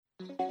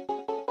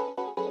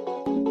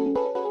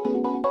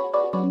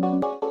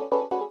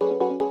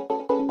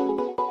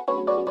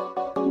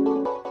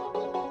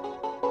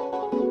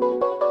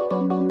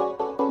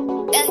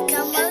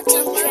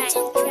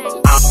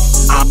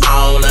I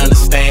don't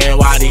understand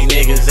why these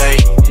niggas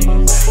hate.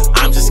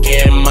 I'm just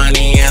getting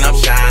money and I'm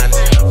shining.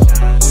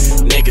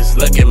 Niggas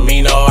look at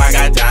me, know I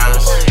got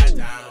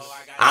diamonds.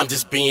 I'm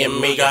just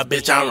being me, God,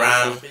 bitch, I'm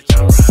rhyming.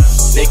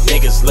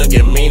 Niggas look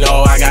at me,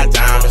 know I got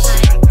diamonds.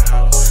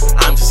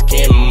 I'm just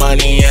getting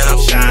money and I'm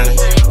shining.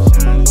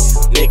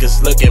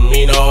 Niggas look at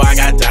me, know I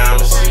got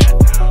diamonds.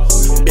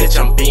 Bitch,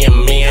 I'm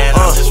being me and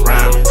I'm just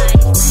rhyming.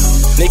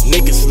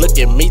 Niggas look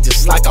at me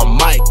just like I'm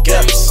Mike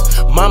Epps.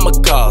 Mama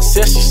called,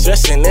 said she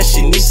stressing and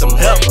she needs some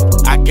help.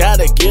 I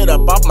gotta get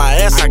up off my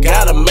ass, I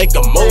gotta make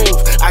a move.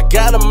 I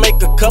gotta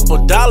make a couple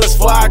dollars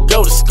before I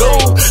go to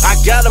school. I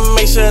gotta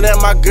make sure that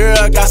my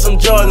girl got some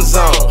Jordans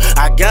on.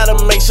 I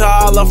gotta make sure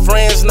all her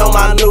friends know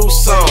my new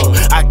song.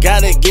 I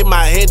gotta get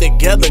my head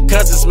together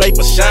cause it's made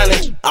for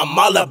shining. I'm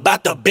all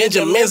about the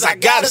Benjamins, I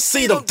gotta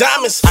see them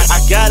diamonds.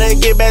 I gotta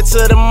get back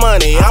to the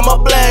money, I'm a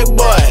black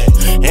boy.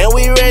 And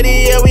we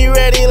ready, yeah we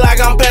ready like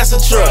I'm past a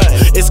truck.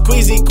 It's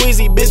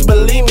QEEZ, bitch,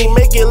 believe me,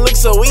 make it look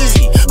so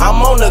easy.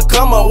 I'm on the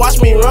come up,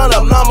 watch me run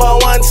up,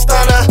 #1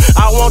 stunner.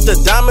 I want the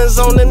diamonds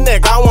on the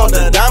neck, I want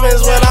the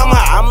diamonds when I'm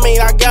hot. I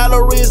mean, I got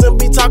a reason,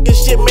 be talking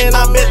shit, man,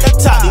 I'm at the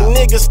top. These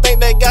niggas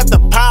think they got the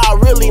power,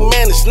 really,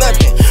 man, it's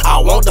nothing.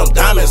 I want them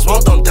diamonds,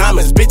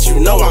 bitch, you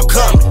know I'm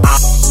coming.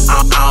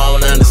 I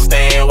don't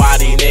understand why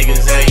these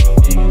niggas hate.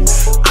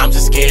 I'm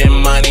just getting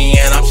money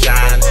and I'm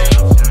shining.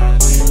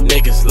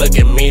 Niggas look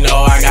at me,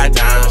 know I got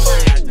diamonds.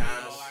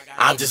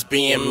 I'm just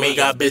being me,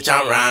 God, bitch,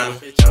 I'm rhyming.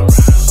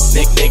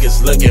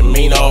 Niggas look at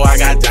me, know I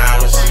got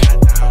diamonds.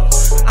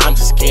 I'm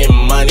just getting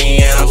money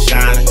and I'm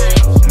shining.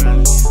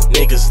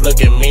 Niggas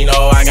look at me,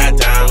 know I got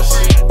diamonds.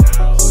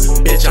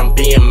 Bitch, I'm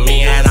being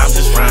me and I'm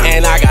just rhyming.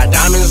 And I got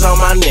diamonds on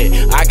my neck,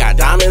 I got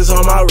diamonds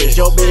on my wrist.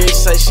 Your bitch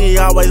say she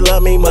always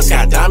love me, must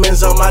got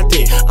diamonds on my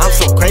dick. I'm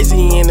so crazy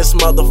in this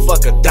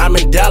motherfucker,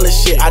 diamond dollar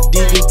shit. I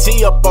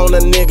DVT up on a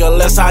nigga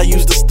unless I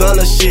use the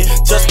stunner shit.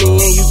 Trust me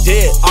and you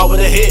dead, over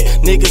the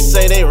head. Niggas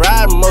say they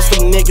ride, most of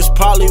them niggas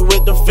probably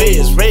with the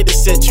feds. Ready to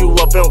set you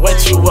up and wet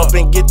you up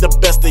and get the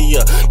best of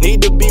you.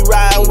 Need to be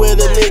riding with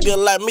a nigga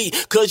like me,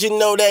 cause you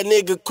know that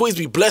nigga QEEZ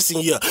be blessing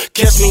you.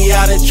 Catch me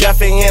out in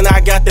traffic and I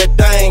got that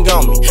thing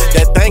on me.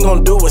 That thing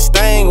gon' do its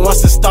thing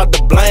once it start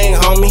to bling,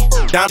 homie.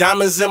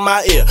 Diamonds in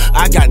my ear,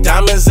 I got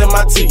diamonds in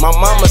my teeth. My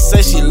mama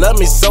say she love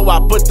me, so I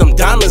put them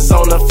diamonds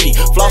on her feet.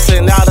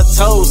 Flossing out her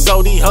toes,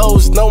 so these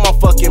hoes know my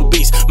fucking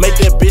beast. Make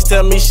that bitch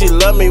tell me she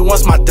love me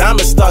once my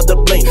diamonds start to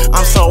blink.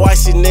 I'm so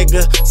icy,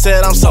 nigga,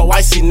 said I'm so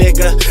icy,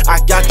 nigga. I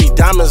got these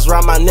diamonds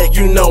round my neck,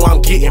 you know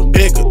I'm getting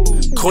bigger.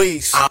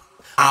 QEEZ.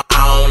 I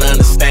don't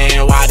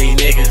understand why these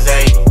niggas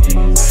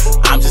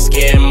hate. I'm just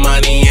getting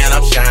money and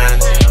I'm shining.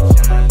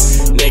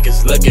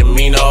 Niggas look at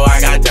me, know I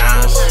got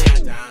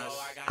diamonds.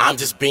 I'm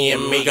just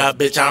being me, God,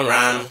 bitch, I'm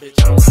rhyming.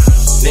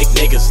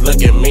 Niggas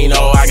look at me,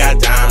 know I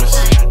got diamonds.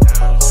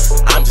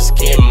 I'm just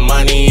getting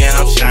money and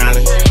I'm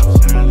shining.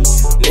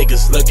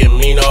 Niggas look at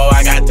me, know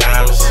I got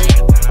diamonds.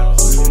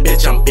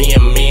 Bitch, I'm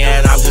being me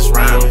and I'm just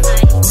rhyming.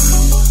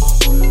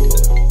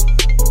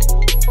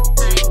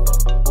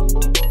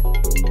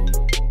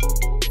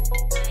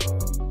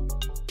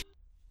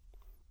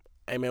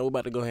 Hey man, we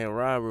about to go ahead and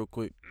ride real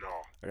quick. No.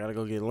 I gotta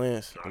go get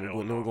Lance. No, Then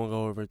we're gonna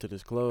go over to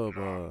this club.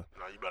 you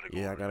better go.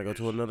 Yeah, I gotta go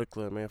to another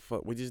club, man.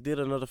 Fuck, we just did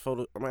another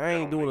photo. I mean, I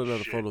ain't doing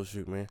another photo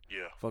shoot, man.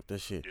 Yeah. Fuck that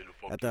shit.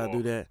 Fuck After I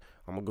do that,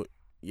 I'm gonna go.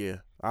 Yeah,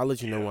 I'll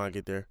let you know when I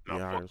get there. No,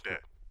 yeah, fuck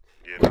that.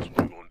 Yeah, that's what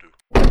we're gonna do.